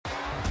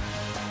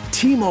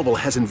T-Mobile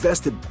has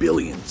invested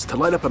billions to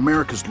light up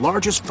America's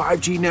largest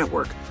 5G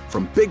network,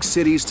 from big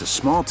cities to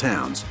small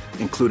towns,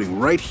 including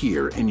right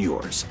here in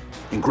yours.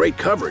 And great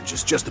coverage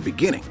is just the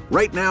beginning.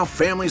 Right now,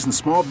 families and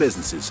small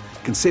businesses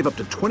can save up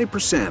to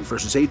 20%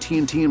 versus AT&T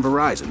and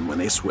Verizon when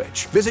they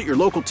switch. Visit your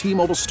local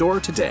T-Mobile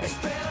store today.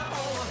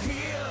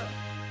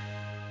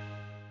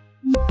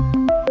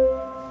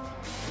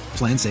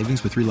 Plan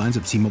savings with 3 lines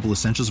of T-Mobile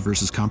Essentials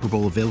versus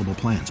comparable available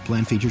plans.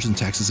 Plan features and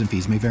taxes and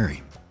fees may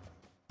vary.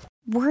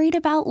 Worried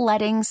about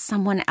letting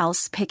someone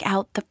else pick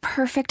out the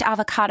perfect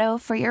avocado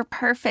for your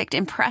perfect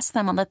impress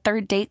them on the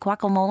third date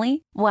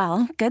guacamole?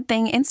 Well, good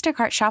thing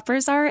Instacart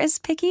shoppers are as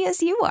picky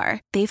as you are.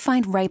 They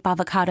find ripe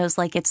avocados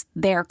like it's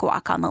their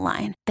guac on the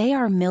line. They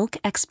are milk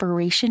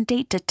expiration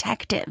date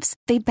detectives.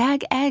 They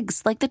bag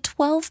eggs like the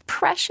 12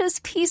 precious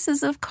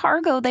pieces of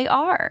cargo they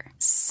are.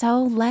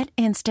 So let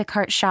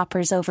Instacart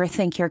shoppers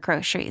overthink your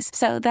groceries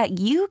so that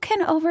you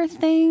can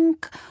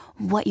overthink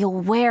what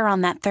you'll wear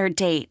on that third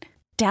date.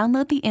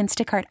 Download the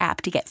Instacart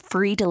app to get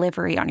free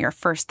delivery on your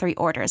first 3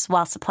 orders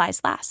while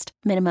supplies last.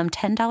 Minimum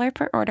 $10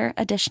 per order.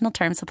 Additional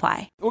terms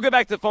apply. We'll get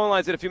back to the phone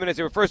lines in a few minutes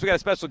here. But first, we got a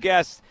special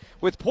guest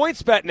with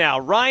PointsBet now.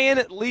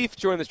 Ryan Leaf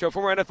joined the show,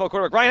 former NFL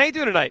quarterback. Ryan, how you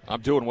doing tonight?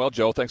 I'm doing well,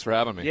 Joe. Thanks for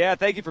having me. Yeah,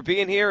 thank you for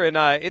being here. And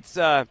it's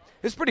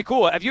pretty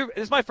cool.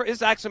 This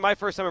is actually my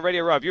first time at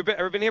Radio Row. Have you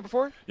ever been here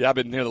before? Yeah, I've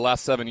been here the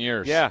last 7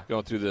 years. Yeah,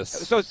 going through this.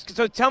 So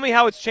tell me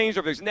how it's changed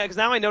over there. Because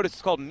now I notice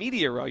it's called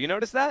Media Row. You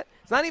notice that?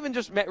 It's not even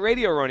just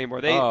Radio Row anymore.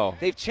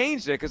 They've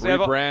changed it because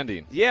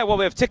rebranding. Yeah, well,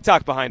 we have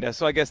TikTok behind us,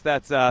 so I guess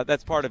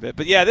that's part of it.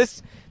 But yeah,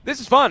 this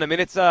is fun. I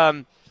mean,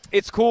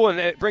 it's cool and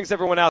it brings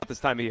everyone out this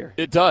time of year.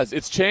 It does.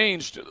 It's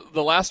changed.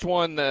 The last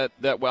one that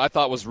I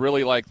thought was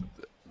really like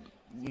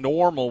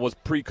normal was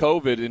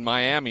pre-COVID in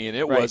Miami, and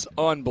it was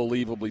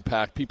unbelievably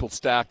packed. People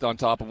stacked on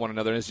top of one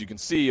another. And as you can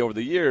see over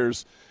the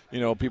years,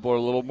 people are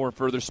a little more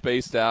further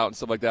spaced out and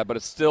stuff like that. But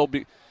it's still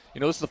this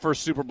is the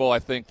first Super Bowl I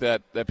think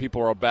that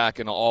people are back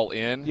and all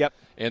in. Yep.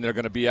 And they're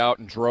going to be out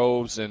in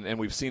droves, and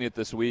we've seen it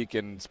this week,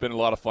 and it's been a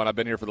lot of fun. I've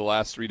been here for the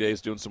last 3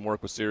 days doing some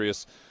work with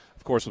Sirius,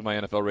 of course, with my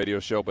NFL radio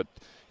show, but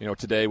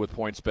today with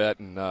PointsBet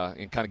and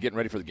kind of getting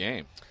ready for the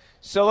game.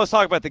 So let's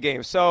talk about the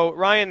game. So,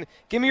 Ryan,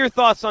 give me your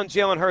thoughts on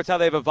Jalen Hurts, how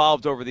they've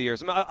evolved over the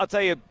years. I'll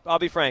tell you, I'll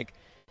be frank.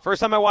 First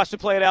time I watched him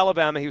play at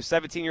Alabama, he was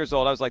 17 years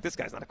old. I was like, this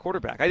guy's not a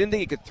quarterback. I didn't think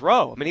he could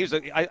throw. I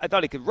mean, I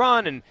thought he could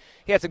run, and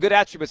he had some good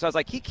attributes. So I was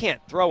like, he can't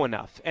throw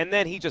enough. And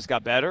then he just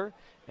got better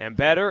and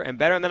better and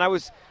better. And then I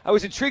was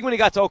intrigued when he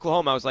got to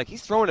Oklahoma. I was like,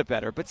 he's throwing it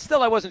better. But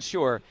still, I wasn't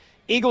sure.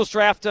 Eagles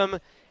draft him.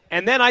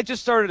 And then I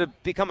just started to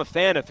become a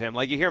fan of him.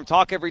 Like, you hear him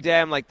talk every day.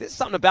 I'm like, there's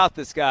something about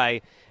this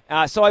guy.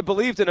 So I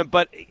believed in him,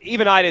 but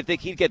even I didn't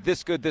think he'd get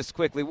this good this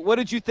quickly. What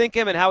did you think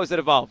of him, and how has it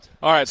evolved?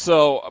 All right,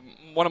 so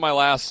one of my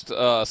last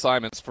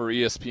assignments for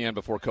ESPN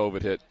before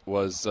COVID hit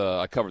was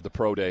I covered the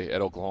pro day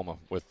at Oklahoma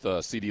with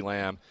CeeDee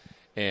Lamb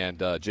and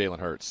Jalen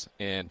Hurts,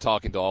 and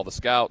talking to all the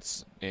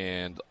scouts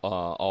and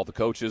all the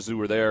coaches who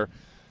were there.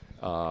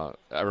 I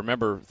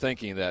remember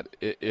thinking that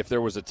if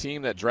there was a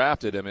team that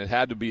drafted him, it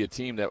had to be a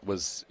team that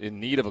was in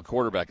need of a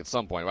quarterback at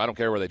some point. I don't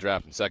care where they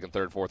draft him, second,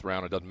 third, fourth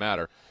round, it doesn't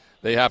matter.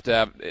 They have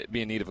to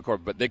be in need of a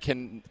quarterback. But they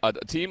can a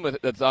team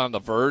that's on the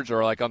verge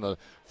or like on the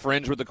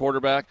fringe with the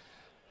quarterback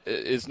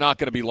is not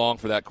going to be long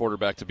for that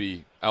quarterback to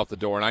be out the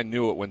door. And I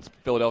knew it when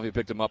Philadelphia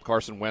picked him up.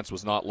 Carson Wentz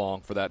was not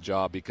long for that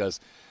job because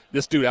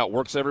this dude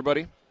outworks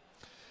everybody.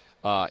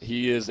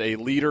 He is a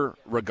leader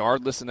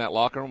regardless in that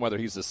locker room, whether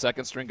he's the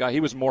second-string guy.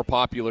 He was more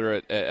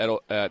popular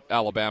at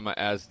Alabama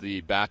as the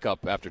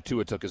backup after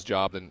Tua took his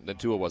job than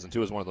Tua was. And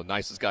Tua is one of the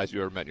nicest guys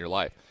you ever met in your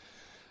life.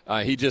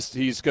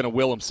 He's going to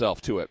will himself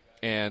to it.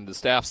 And the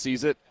staff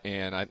sees it,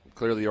 and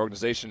clearly the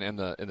organization and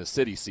the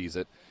city sees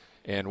it.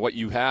 And what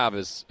you have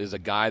is a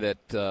guy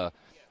that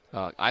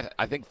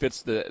I think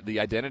fits the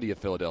identity of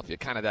Philadelphia,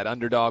 kind of that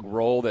underdog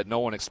role that no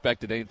one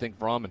expected anything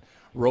from and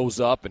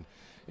rose up. And,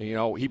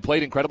 he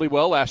played incredibly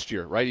well last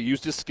year, right? He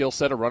used his skill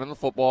set of running the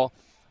football.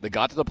 They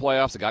got to the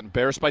playoffs. They got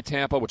embarrassed by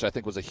Tampa, which I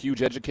think was a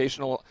huge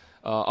educational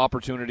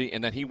opportunity.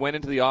 And then he went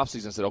into the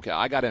offseason and said, okay,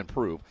 I got to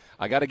improve.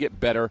 I got to get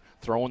better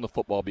throwing the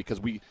football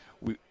because we're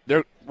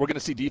going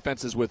to see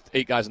defenses with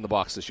 8 guys in the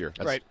box this year.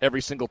 That's right.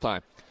 Every single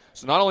time.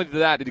 So not only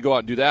did he go out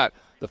and do that,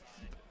 the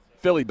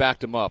Philly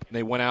backed him up, and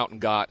they went out and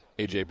got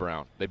A.J.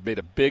 Brown. They made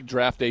a big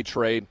draft day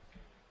trade.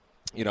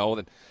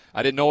 And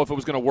I didn't know if it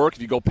was going to work.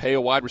 If you go pay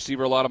a wide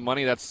receiver a lot of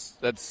money, that's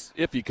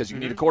iffy because you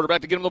need a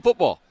quarterback to get him the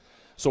football.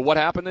 So what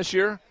happened this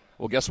year?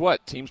 Well, guess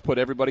what? Teams put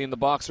everybody in the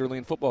box early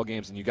in football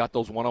games, and you got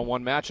those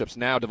one-on-one matchups.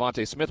 Now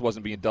Devontae Smith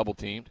wasn't being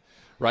double-teamed,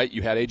 right?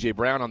 You had A.J.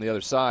 Brown on the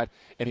other side,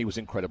 and he was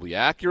incredibly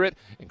accurate,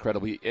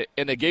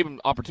 and they gave him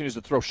opportunities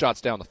to throw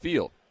shots down the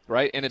field,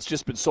 right? And it's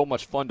just been so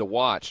much fun to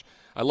watch.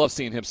 I love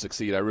seeing him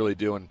succeed. I really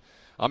do, and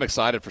I'm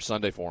excited for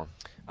Sunday for him.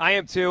 I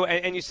am too,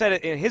 and you said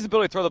it, and his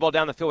ability to throw the ball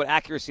down the field with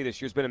accuracy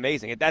this year has been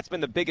amazing. That's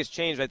been the biggest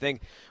change, I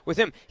think, with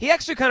him. He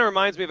actually kind of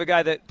reminds me of a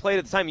guy that played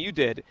at the time you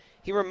did.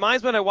 He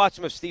reminds me when I watch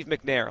him of Steve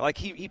McNair. Like,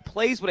 he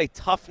plays with a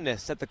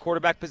toughness at the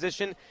quarterback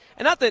position.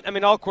 And not that, I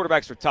mean, all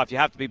quarterbacks are tough. You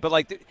have to be. But,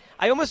 like,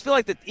 I almost feel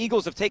like the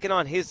Eagles have taken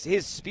on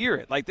his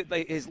spirit, like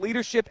his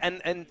leadership,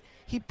 and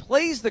he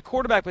plays the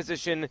quarterback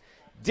position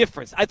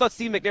different. I thought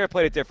Steve McNair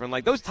played it different.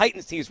 Like, those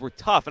Titans teams were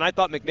tough, and I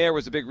thought McNair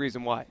was a big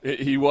reason why.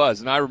 He was,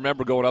 and I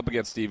remember going up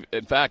against Steve.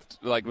 In fact,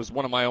 like, it was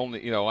one of my only,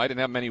 I didn't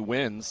have many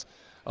wins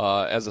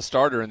as a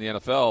starter in the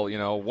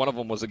NFL. One of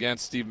them was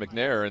against Steve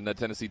McNair and the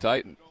Tennessee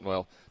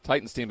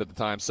Titans team at the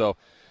time. So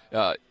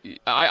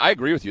I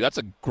agree with you. That's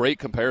a great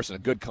comparison, a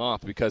good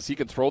comp, because he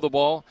can throw the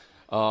ball.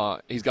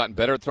 He's gotten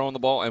better at throwing the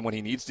ball, and when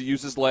he needs to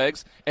use his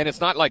legs, and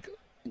it's not like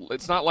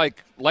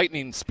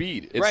lightning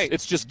speed.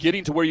 It's just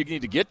getting to where you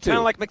need to get to. Kind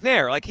of like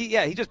McNair. Like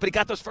but he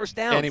got those first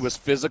downs. And he was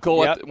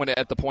physical at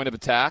the point of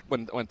attack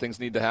when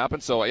things need to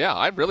happen. So yeah,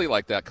 I really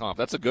like that comp.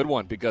 That's a good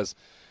one because,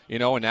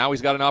 and now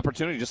he's got an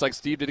opportunity, just like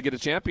Steve did, to get a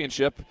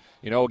championship,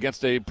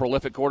 against a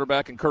prolific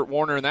quarterback and Kurt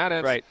Warner in that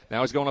end. Right.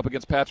 Now he's going up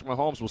against Patrick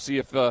Mahomes. We'll see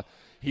if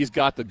he's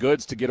got the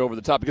goods to get over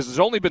the top, because there's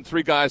only been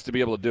 3 guys to be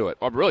able to do it.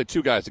 Or really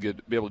 2 guys to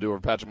be able to do it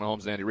over Patrick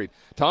Mahomes and Andy Reid.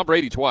 Tom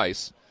Brady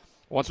twice.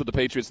 Once with the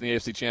Patriots in the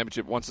AFC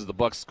Championship, once as the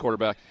Bucs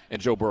quarterback,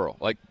 and Joe Burrow.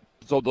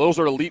 So those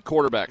are elite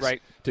quarterbacks.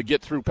 Right. To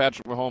get through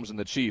Patrick Mahomes and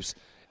the Chiefs.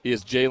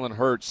 Is Jalen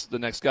Hurts the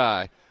next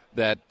guy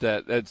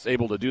that's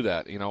able to do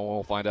that?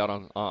 We'll find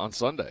out on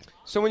Sunday.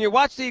 So when you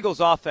watch the Eagles'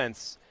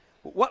 offense,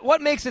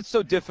 what makes it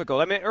so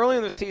difficult? I mean, early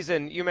in the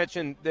season, you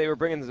mentioned they were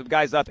bringing the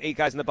guys up, 8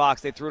 guys in the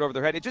box, they threw it over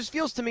their head. It just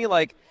feels to me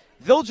like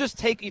they'll just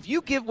take, if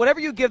you give,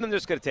 whatever you give them, they're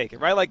just going to take it,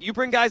 right? Like, you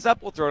bring guys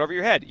up, we'll throw it over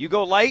your head. You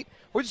go light,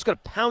 we're just going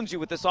to pound you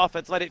with this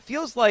offense light. It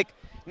feels like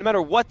no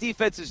matter what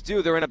defenses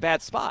do, they're in a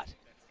bad spot.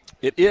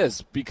 It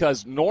is,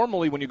 because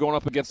normally when you're going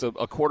up against a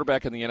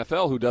quarterback in the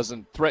NFL who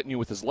doesn't threaten you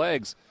with his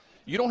legs,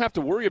 you don't have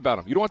to worry about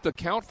him. You don't have to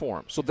account for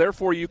him. So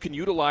therefore you can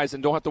utilize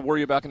and don't have to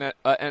worry about an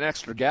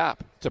extra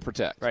gap to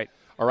protect. Right.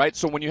 All right,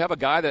 so when you have a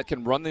guy that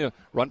can run the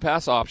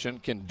run-pass option,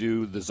 can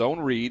do the zone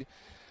read,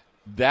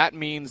 that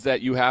means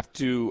that you have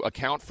to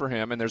account for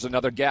him, and there's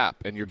another gap,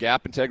 and your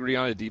gap integrity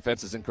on a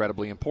defense is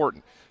incredibly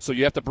important. So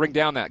you have to bring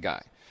down that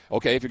guy.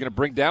 Okay, if you're going to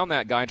bring down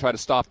that guy and try to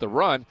stop the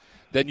run,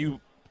 then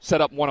you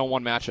set up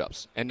one-on-one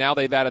matchups. And now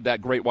they've added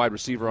that great wide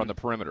receiver on the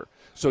perimeter.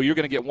 So you're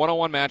going to get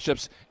one-on-one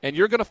matchups, and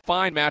you're going to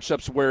find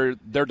matchups where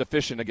they're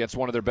deficient against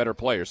one of their better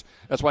players.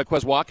 That's why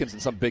Quez Watkins in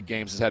some big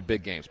games has had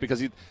big games,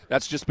 because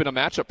that's just been a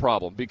matchup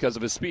problem because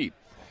of his speed.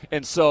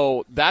 And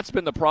so that's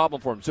been the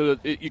problem for him. So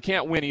you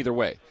can't win either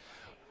way.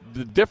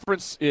 The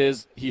difference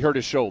is he hurt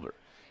his shoulder,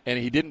 and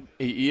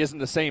he isn't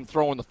the same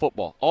throwing the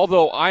football.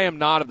 Although I am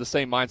not of the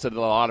same mindset that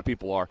a lot of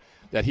people are,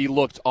 that he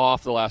looked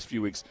off the last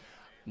few weeks.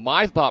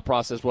 My thought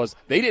process was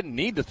they didn't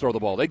need to throw the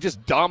ball. They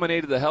just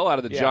dominated the hell out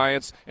of the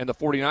Giants and the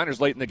 49ers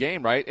late in the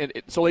game, right? And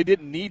so they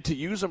didn't need to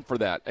use them for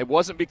that. It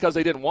wasn't because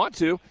they didn't want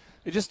to.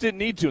 They just didn't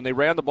need to, and they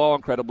ran the ball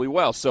incredibly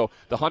well. So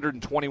the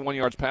 121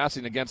 yards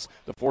passing against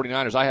the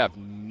 49ers, I have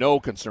no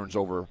concerns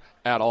over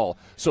at all.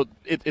 So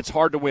it's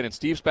hard to win, and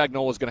Steve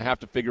Spagnuolo is going to have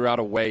to figure out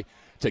a way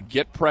to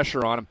get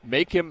pressure on him,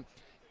 make him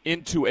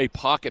into a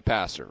pocket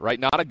passer, right?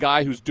 Not a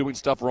guy who's doing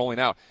stuff rolling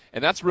out.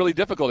 And that's really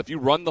difficult. If you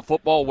run the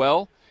football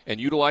well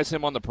and utilize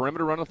him on the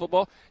perimeter running the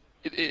football,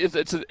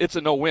 it's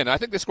a no-win. I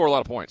think they score a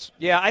lot of points.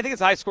 Yeah, I think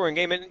it's a high-scoring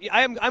game. And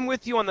I'm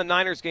with you on the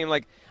Niners game.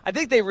 Like, I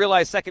think they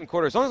realize second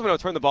quarter, as long as we don't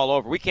turn the ball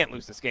over, we can't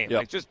lose this game. Yep.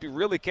 Like, just be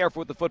really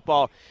careful with the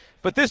football.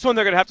 But this one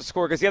they're going to have to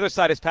score because the other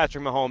side is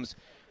Patrick Mahomes.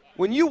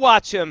 When you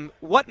watch him,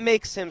 what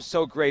makes him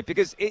so great?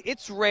 Because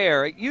it's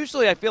rare.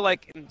 Usually I feel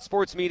like in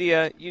sports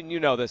media, you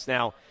know this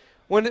now,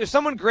 when there's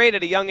someone great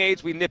at a young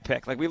age, we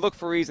nitpick. Like, we look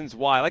for reasons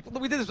why. Like,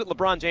 we did this with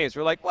LeBron James.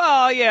 We're like,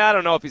 well, yeah, I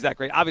don't know if he's that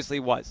great. Obviously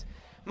he was.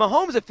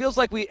 Mahomes, it feels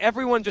like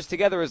everyone just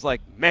together is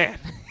like, man,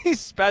 he's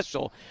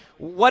special.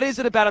 What is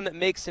it about him that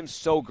makes him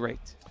so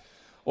great?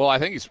 Well, I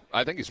think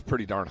he's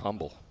pretty darn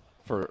humble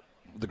for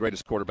the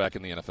greatest quarterback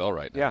in the NFL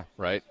right now. Yeah.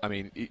 Right? I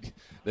mean,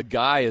 the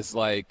guy is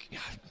like,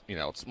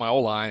 it's my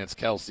O-line, it's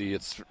Kelsey,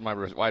 it's my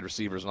wide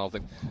receivers and all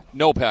things.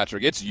 No,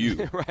 Patrick, it's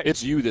you. Right.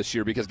 It's you this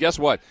year, because guess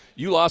what?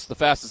 You lost the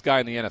fastest guy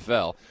in the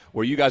NFL,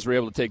 where you guys were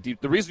able to take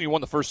deep. The reason you won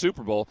the first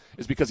Super Bowl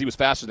is because he was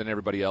faster than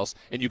everybody else,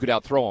 and you could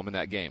outthrow him in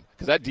that game,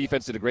 because that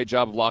defense did a great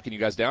job of locking you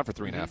guys down for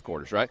 3.5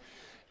 quarters, right?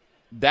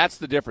 That's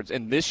the difference.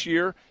 And this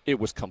year, it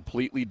was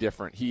completely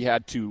different. He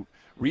had to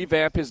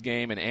revamp his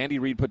game, and Andy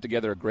Reid put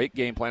together a great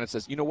game plan and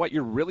says, you know what,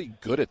 you're really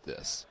good at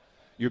this.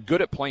 You're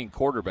good at playing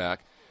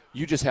quarterback.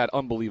 You just had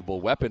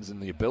unbelievable weapons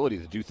and the ability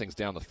to do things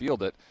down the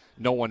field that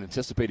no one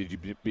anticipated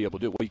you'd be able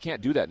to do. Well, you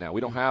can't do that now. We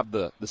don't have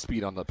the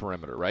speed on the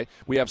perimeter, right?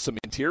 We have some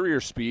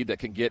interior speed that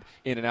can get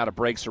in and out of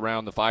breaks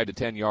around the 5 to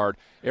 10 yard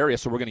area,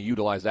 so we're going to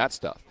utilize that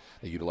stuff.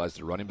 They utilize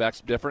the running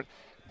backs different.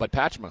 But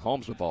Patrick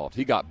Mahomes evolved.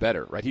 He got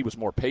better, right? He was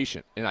more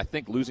patient. And I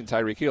think losing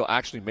Tyreek Hill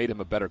actually made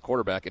him a better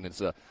quarterback, and it's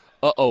a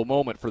uh-oh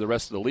moment for the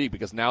rest of the league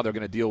because now they're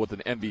going to deal with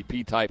an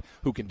MVP type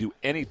who can do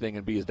anything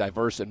and be as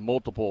diverse and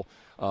multiple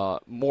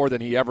more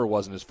than he ever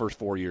was in his first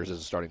 4 years as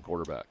a starting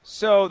quarterback.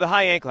 So the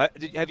high ankle,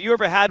 have you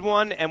ever had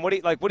one? And what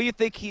do you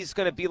think he's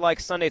going to be like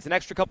Sunday? It's an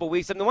extra couple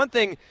weeks. And the one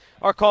thing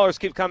our callers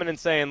keep coming and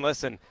saying,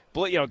 listen,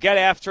 get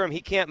after him.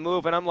 He can't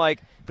move. And I'm like,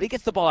 but he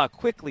gets the ball out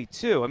quickly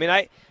too. I mean,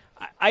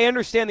 I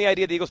understand the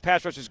idea the Eagles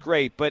pass rush is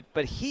great, but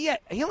he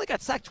only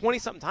got sacked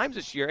 20-something times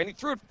this year, and he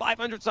threw it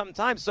 500-something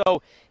times,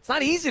 so it's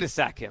not easy to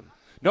sack him.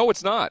 No,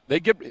 it's not.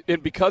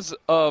 And because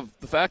of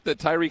the fact that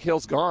Tyreek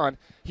Hill's gone,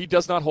 he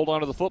does not hold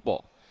on to the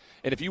football.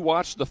 And if you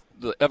watch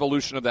the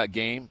evolution of that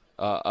game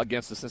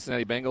against the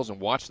Cincinnati Bengals and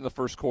watch in the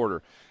first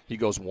quarter, he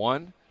goes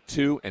 1,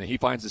 2, and he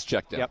finds his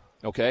check down. Yep.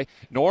 Okay?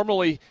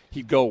 Normally,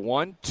 he'd go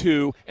 1,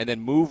 2, and then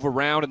move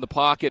around in the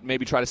pocket,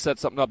 maybe try to set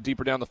something up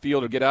deeper down the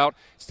field or get out.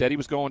 Instead, he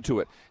was going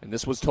to it. And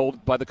this was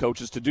told by the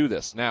coaches to do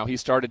this. Now, he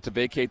started to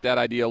vacate that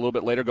idea a little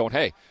bit later, going,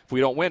 hey, if we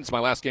don't win, it's my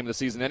last game of the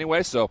season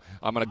anyway, so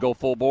I'm going to go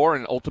full bore.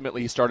 And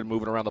ultimately, he started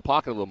moving around the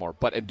pocket a little more.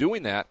 But in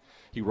doing that,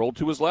 he rolled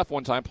to his left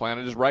one time,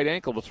 planted his right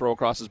ankle to throw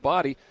across his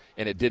body,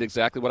 and it did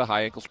exactly what a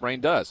high ankle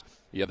sprain does.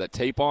 You have that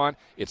tape on,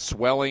 it's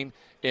swelling,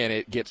 and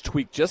it gets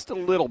tweaked just a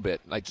little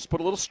bit. Like, just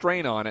put a little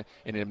strain on it,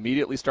 and it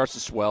immediately starts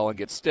to swell and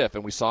get stiff,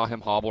 and we saw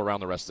him hobble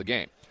around the rest of the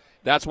game.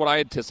 That's what I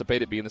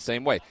anticipate it being the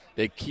same way.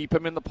 They keep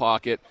him in the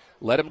pocket,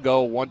 let him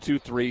go 1, 2,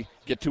 3,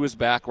 get to his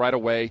back right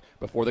away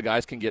before the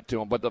guys can get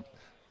to him. But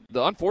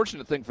the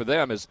unfortunate thing for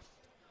them is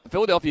the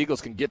Philadelphia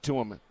Eagles can get to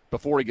him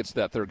before he gets to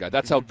that third guy.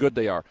 That's how good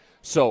they are.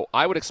 So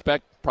I would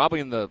expect probably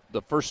in the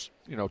first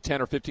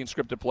 10 or 15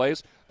 scripted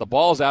plays, the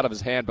ball's out of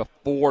his hand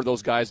before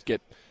those guys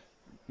get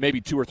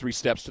maybe 2 or 3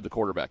 steps to the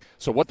quarterback.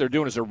 So what they're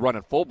doing is they're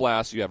running full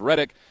blast. You have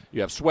Reddick,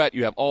 you have Sweat,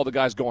 you have all the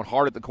guys going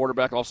hard at the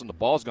quarterback. All of a sudden the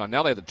ball's gone.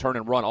 Now they have to turn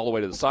and run all the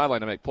way to the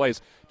sideline to make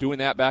plays, doing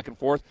that back and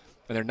forth.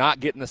 And they're not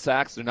getting the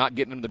sacks. They're not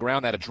getting them to the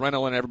ground, that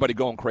adrenaline, everybody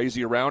going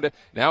crazy around it.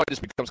 Now it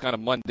just becomes kind of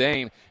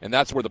mundane, and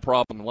that's where the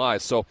problem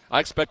lies. So I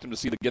expect him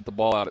to get the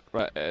ball out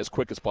as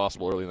quick as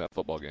possible early in that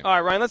football game. All right,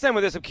 Ryan, let's end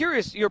with this. I'm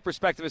curious your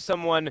perspective as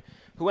someone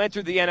who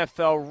entered the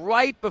NFL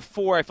right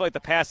before I feel like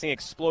the passing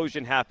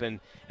explosion happened,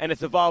 and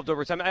it's evolved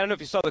over time. I don't know if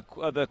you saw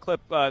the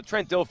clip.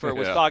 Trent Dilfer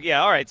was talking.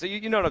 Yeah, all right, so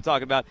you know what I'm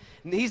talking about.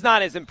 He's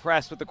not as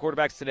impressed with the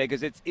quarterbacks today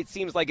because it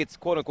seems like it's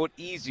quote-unquote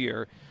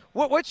easier.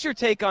 What's your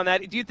take on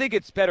that? Do you think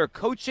it's better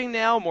coaching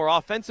now, more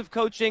offensive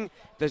coaching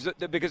because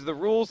of the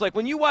rules? Like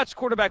when you watch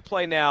quarterback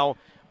play now,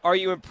 are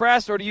you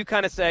impressed or do you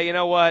kind of say, you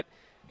know what,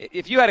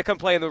 if you had to come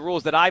play in the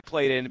rules that I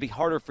played in, it'd be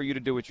harder for you to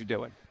do what you're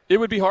doing? It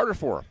would be harder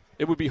for him.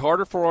 It would be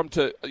harder for them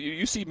to –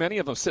 you see many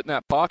of them sit in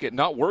that pocket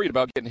not worried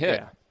about getting hit.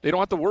 Yeah. They don't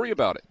have to worry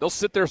about it. They'll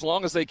sit there as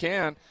long as they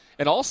can.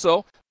 And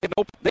also,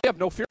 they have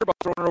no fear about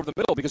throwing it over the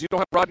middle because you don't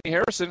have Rodney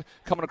Harrison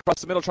coming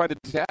across the middle trying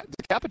to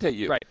decapitate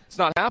you. Right. It's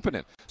not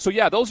happening. So,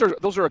 yeah, those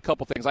are a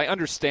couple things. I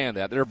understand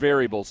that. There are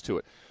variables to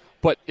it.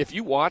 But if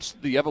you watch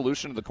the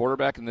evolution of the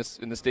quarterback in this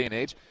day and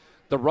age,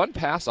 the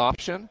run-pass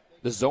option,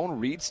 the zone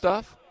read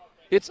stuff,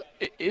 it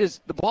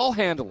is the ball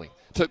handling.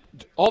 To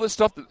all this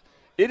stuff –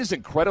 it is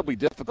incredibly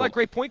difficult. Like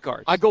great point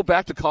guards. I go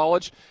back to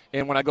college,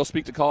 and when I go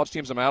speak to college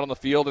teams, I'm out on the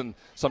field, and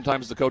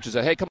sometimes the coaches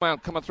say, hey, come on,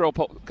 throw a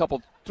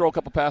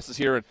couple passes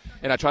here,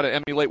 and I try to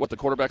emulate what the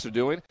quarterbacks are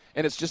doing,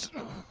 and it's just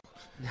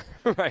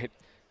right.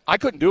 I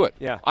couldn't do it.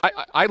 Yeah.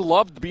 I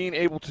loved being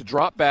able to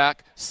drop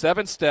back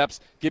 7 steps,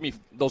 give me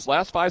those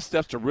last 5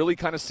 steps to really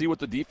kind of see what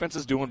the defense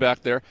is doing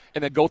back there,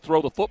 and then go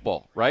throw the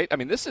football, right? I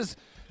mean,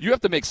 you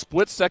have to make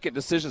split-second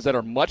decisions that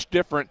are much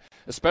different,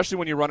 especially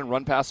when you're running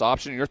run-pass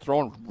option and you're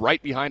throwing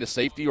right behind a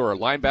safety or a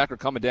linebacker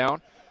coming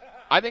down.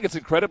 I think it's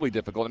incredibly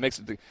difficult.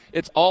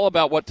 It's all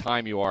about what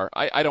time you are.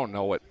 I don't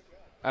know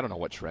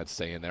what Trent's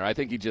saying there. I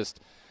think he just,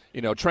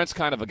 Trent's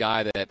kind of a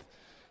guy that,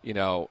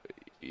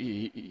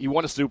 he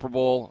won a Super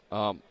Bowl.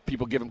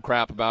 People give him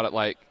crap about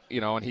it,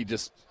 and he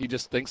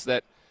just thinks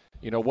that,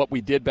 what we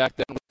did back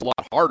then was a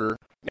lot harder.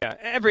 Yeah,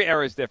 every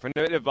era is different.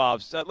 It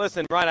evolves.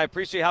 Listen, Ryan, I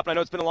appreciate you hopping. I know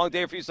it's been a long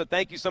day for you, so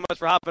thank you so much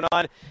for hopping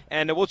on.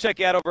 And we'll check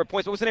you out over at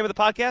Points. What was the name of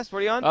the podcast? What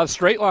are you on?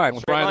 Straight Line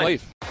with Brian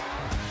Leaf.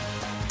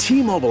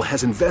 T-Mobile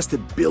has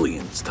invested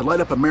billions to light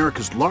up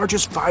America's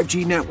largest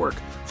 5G network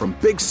from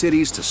big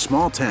cities to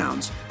small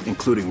towns,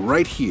 including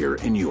right here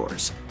in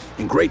yours.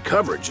 And great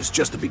coverage is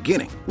just the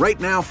beginning. Right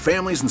now,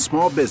 families and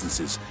small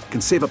businesses can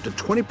save up to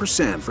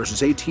 20%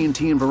 versus AT&T and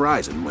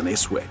Verizon when they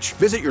switch.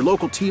 Visit your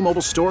local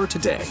T-Mobile store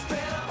today.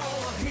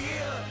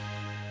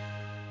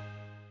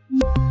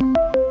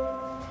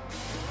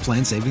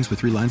 Plan savings with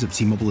 3 lines of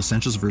T-Mobile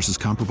Essentials versus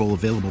comparable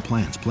available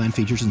plans. Plan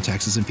features and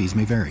taxes and fees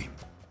may vary.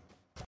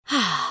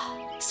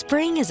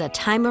 Spring is a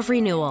time of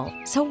renewal,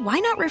 so why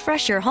not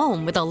refresh your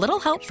home with a little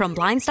help from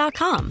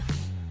Blinds.com?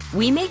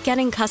 We make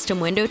getting custom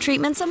window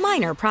treatments a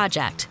minor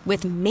project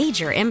with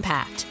major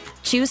impact.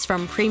 Choose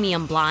from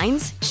premium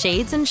blinds,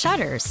 shades, and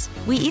shutters.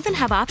 We even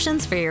have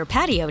options for your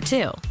patio,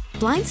 too.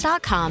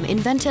 Blinds.com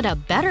invented a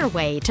better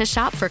way to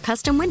shop for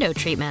custom window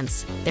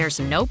treatments. There's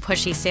no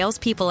pushy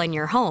salespeople in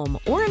your home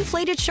or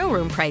inflated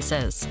showroom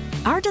prices.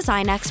 Our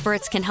design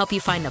experts can help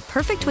you find the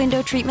perfect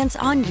window treatments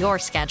on your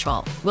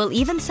schedule. We'll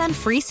even send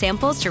free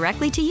samples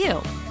directly to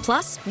you.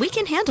 Plus, we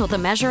can handle the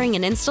measuring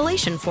and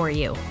installation for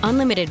you.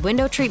 Unlimited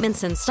window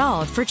treatments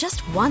installed for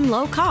just one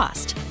low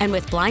cost. And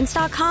with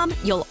Blinds.com,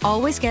 you'll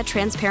always get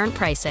transparent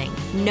pricing.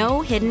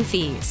 No hidden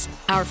fees.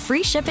 Our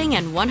free shipping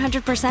and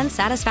 100%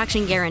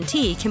 satisfaction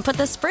guarantee can put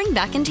the spring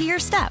back into your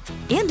step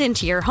and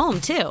into your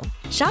home, too.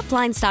 Shop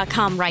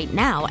Blinds.com right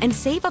now and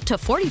save up to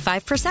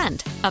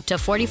 45%. Up to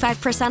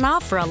 45%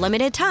 off for a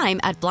limited time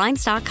at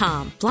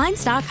Blinds.com.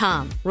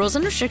 Blinds.com. Rules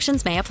and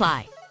restrictions may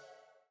apply.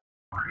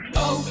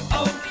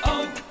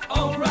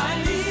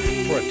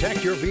 O'Reilly.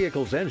 Protect your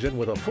vehicle's engine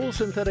with a full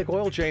synthetic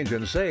oil change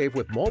and save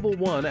with Mobil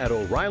 1 at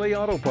O'Reilly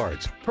Auto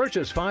Parts.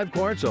 Purchase 5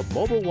 quarts of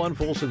Mobil 1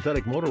 full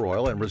synthetic motor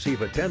oil and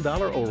receive a $10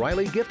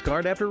 O'Reilly gift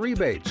card after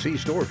rebate. See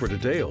store for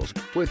details.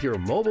 With your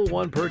Mobil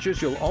 1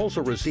 purchase, you'll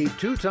also receive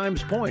 2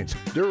 times points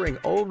during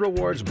O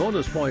Rewards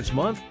Bonus Points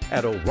Month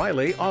at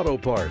O'Reilly Auto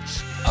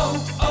Parts.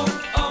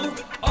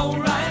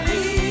 O'Reilly